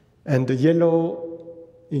 And the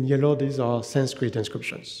in yellow, these are Sanskrit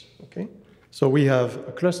inscriptions, okay? So we have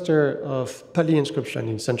a cluster of Pali inscription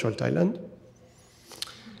in central Thailand,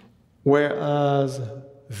 whereas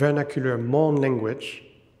vernacular Mon language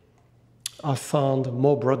are found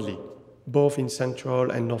more broadly, both in central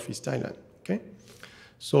and northeast Thailand. Okay?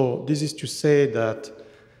 So this is to say that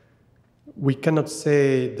we cannot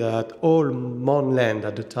say that all Mon land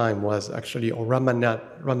at the time was actually, or Ramanya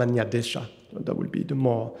Desha, that would be the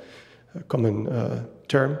more common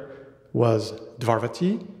term, was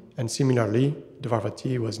Dvāravatī, and similarly,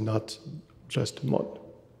 Dvāravatī was not just Mon.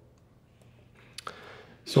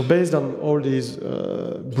 So based on all these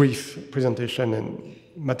brief presentation and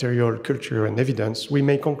material, culture, and evidence, we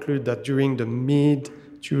may conclude that during the mid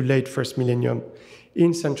to late first millennium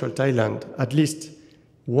in central Thailand, at least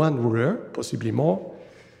one ruler, possibly more,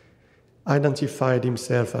 identified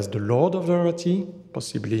himself as the Lord of Dvāravatī,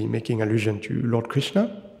 possibly making allusion to Lord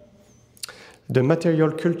Krishna. The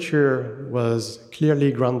material culture was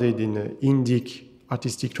clearly grounded in Indic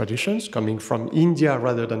artistic traditions coming from India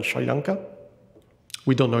rather than Sri Lanka.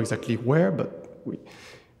 We don't know exactly where, but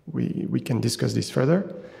we can discuss this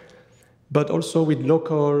further. But also with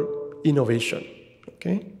local innovation.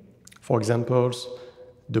 Okay? For example,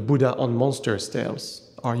 the Buddha on monster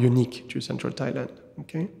tales are unique to central Thailand.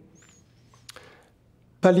 Okay?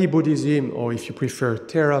 Pali Buddhism, or if you prefer,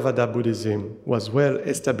 Theravada Buddhism, was well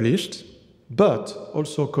established, but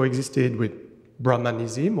also coexisted with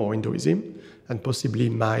Brahmanism or Hinduism, and possibly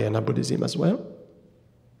Mahayana Buddhism as well.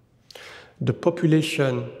 The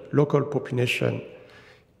population, local population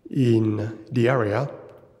in the area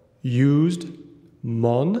used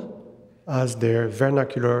Mon as their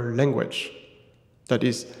vernacular language. That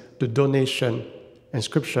is, the donation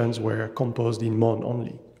inscriptions were composed in Mon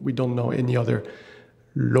only. We don't know any other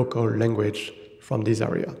local language from this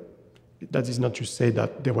area. That is not to say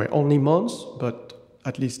that there were only Mons, but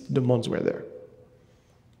at least the Mons were there.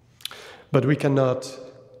 But we cannot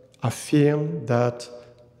affirm that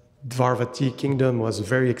Dvāravatī kingdom was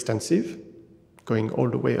very extensive, going all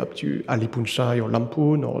the way up to Alipunchai or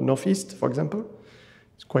Lamphun or Northeast, for example.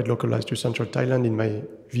 It's quite localized to central Thailand in my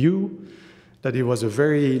view, that it was a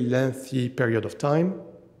very lengthy period of time,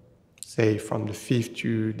 say from the 5th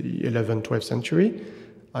to the 11th, 12th century.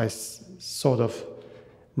 I sort of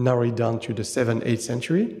narrow it down to the 7th, 8th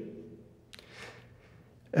century,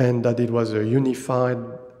 and that it was a unified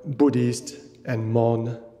Buddhist and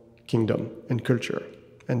Mon kingdom and culture,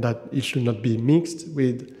 and that it should not be mixed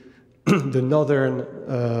with the northern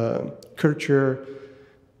culture,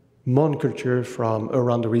 Mon culture from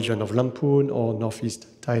around the region of Lamphun or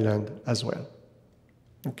northeast Thailand as well.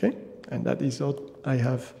 Okay, and that is all I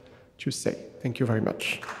have to say. Thank you very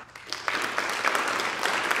much.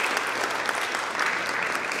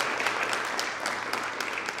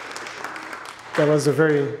 That was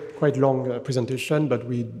a quite long presentation, but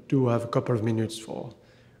we do have a couple of minutes for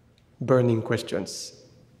burning questions.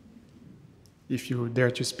 If you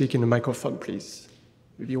dare to speak in the microphone, please.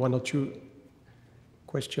 Maybe one or two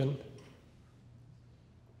questions.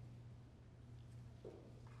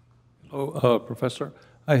 Hello, Professor.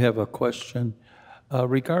 I have a question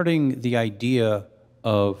regarding the idea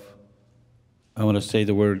of, I want to say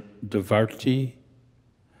the word Dvāravatī,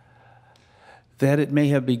 that it may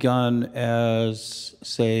have begun as,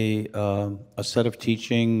 say, a set of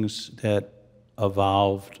teachings that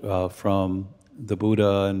evolved from the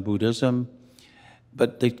Buddha and Buddhism,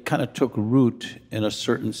 but they kind of took root in a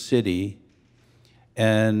certain city,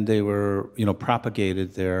 and they were,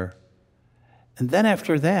 propagated there. And then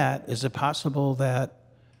after that, is it possible that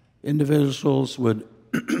individuals would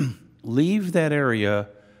leave that area,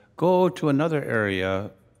 go to another area,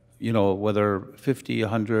 whether 50,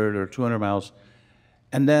 100, or 200 miles,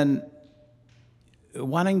 and then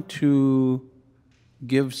wanting to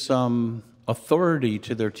give some authority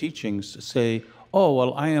to their teachings to say, oh,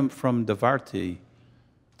 well, I am from Dvāravatī,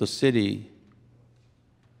 the city,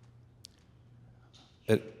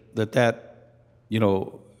 that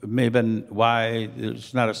may have been why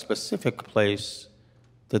there's not a specific place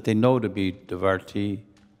that they know to be Dvāravatī,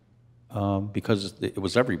 because it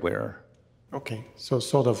was everywhere. Okay, so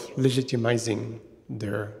sort of legitimizing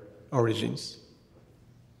their origins.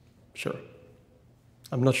 Sure.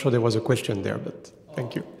 I'm not sure there was a question there, but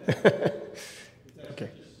thank you. Okay.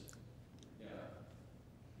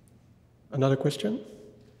 Another question?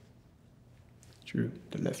 To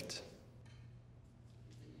the left.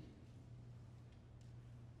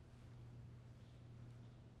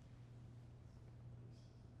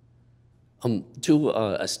 To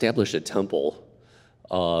establish a temple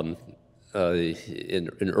in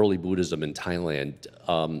early Buddhism in Thailand,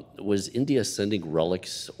 was India sending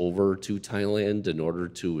relics over to Thailand in order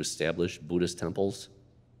to establish Buddhist temples?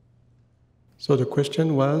 So the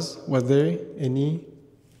question was there any,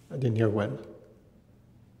 I didn't hear well.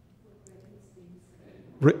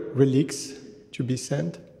 relics to be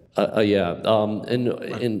sent? Yeah.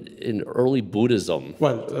 In early Buddhism,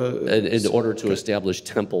 in order to establish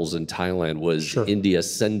temples in Thailand, was India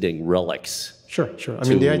sending relics? Sure. I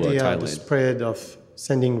mean, the idea, the spread of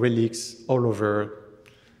sending relics all over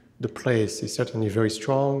the place is certainly very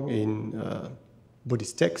strong in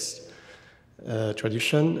Buddhist texts,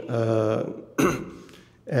 tradition,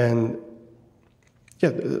 and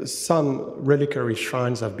some reliquary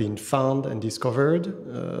shrines have been found and discovered,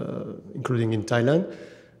 including in Thailand.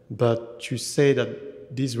 But to say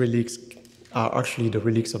that these relics are actually the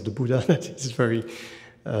relics of the Buddha, that is very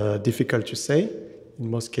difficult to say in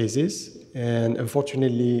most cases. And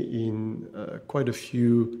unfortunately, in quite a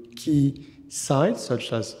few key sites,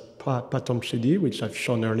 such as Pathom Chedi, which I've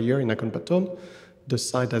shown earlier in Nakhon Pathom, the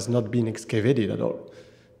site has not been excavated at all,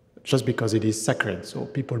 just because it is sacred. So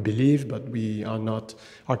people believe, but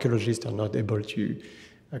archaeologists are not able to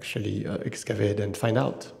actually excavate and find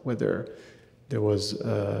out whether there was,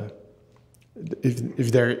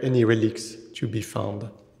 if there are any relics to be found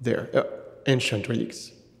there, ancient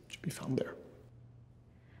relics to be found there.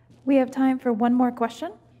 We have time for one more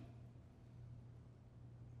question.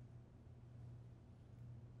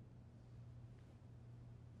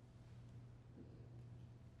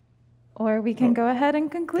 Or we can go ahead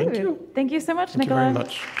and conclude. Thank you. Thank you so much, Thank you Nicolas. very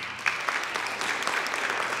much.